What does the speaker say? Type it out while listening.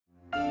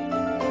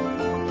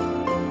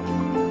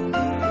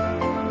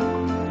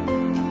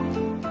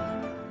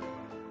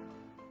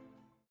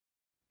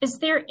Is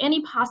there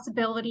any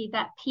possibility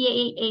that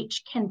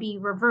PAH can be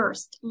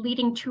reversed,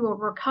 leading to a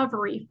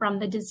recovery from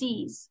the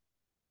disease?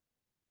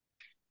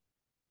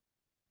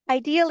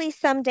 Ideally,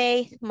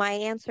 someday my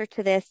answer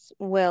to this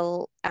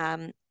will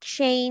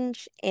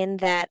change in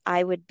that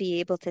I would be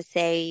able to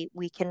say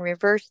we can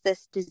reverse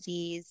this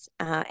disease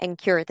and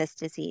cure this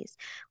disease.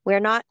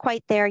 We're not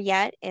quite there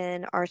yet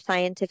in our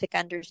scientific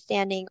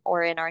understanding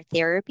or in our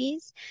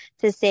therapies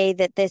to say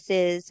that this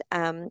is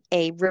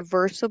a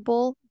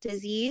reversible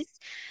disease.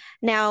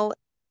 Now,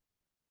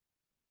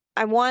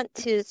 I want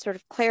to sort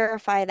of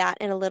clarify that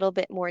in a little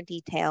bit more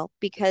detail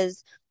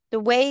because the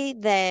way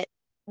that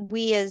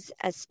we as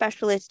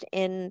specialists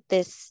in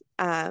this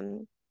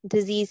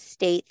disease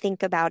state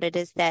think about it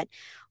is that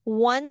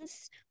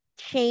once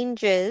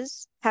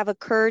changes have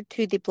occurred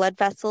to the blood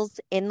vessels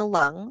in the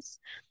lungs,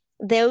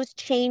 those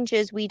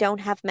changes, we don't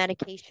have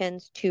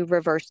medications to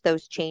reverse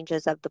those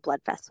changes of the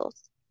blood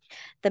vessels.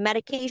 The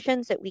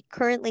medications that we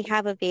currently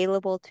have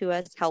available to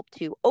us help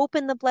to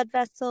open the blood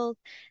vessels.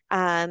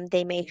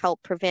 They may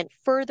help prevent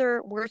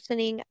further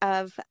worsening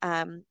of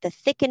the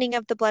thickening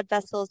of the blood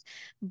vessels.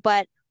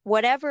 But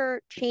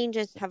whatever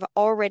changes have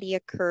already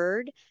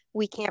occurred,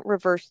 we can't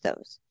reverse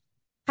those.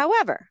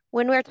 However,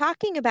 when we're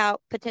talking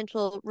about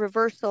potential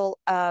reversal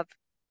of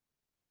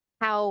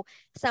how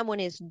someone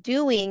is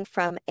doing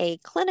from a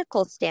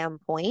clinical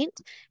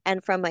standpoint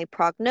and from a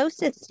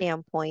prognosis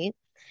standpoint,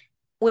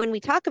 when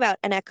we talk about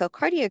an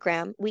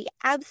echocardiogram, we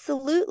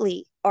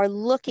absolutely are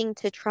looking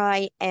to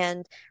try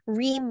and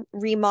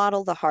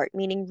remodel the heart,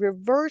 meaning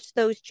reverse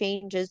those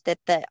changes that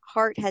the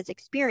heart has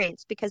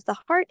experienced, because the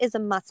heart is a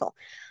muscle.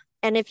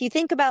 And if you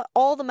think about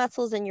all the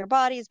muscles in your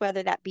bodies,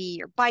 whether that be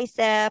your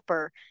bicep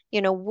or,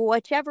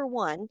 whichever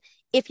one,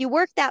 if you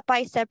work that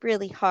bicep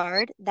really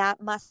hard,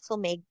 that muscle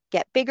may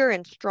get bigger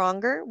and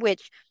stronger,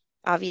 which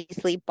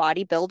obviously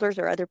bodybuilders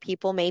or other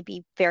people may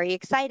be very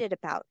excited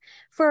about.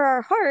 For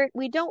our heart,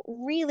 we don't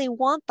really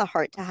want the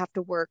heart to have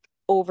to work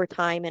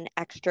overtime and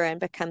extra and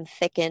become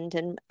thickened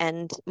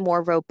and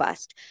more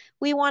robust.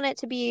 We want it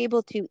to be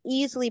able to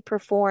easily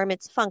perform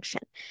its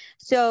function.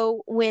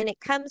 So when it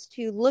comes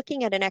to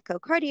looking at an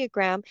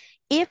echocardiogram,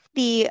 if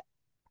the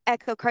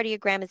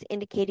echocardiogram is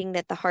indicating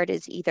that the heart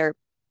is either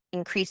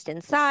increased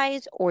in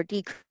size or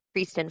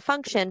decreased in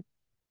function,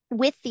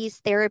 with these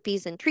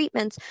therapies and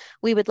treatments,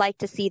 we would like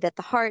to see that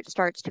the heart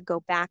starts to go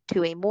back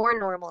to a more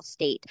normal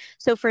state.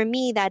 So for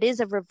me, that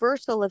is a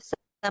reversal of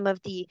some of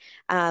the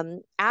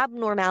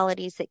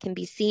abnormalities that can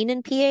be seen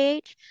in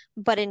PAH,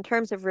 but in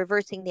terms of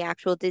reversing the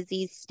actual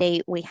disease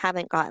state, we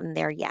haven't gotten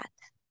there yet.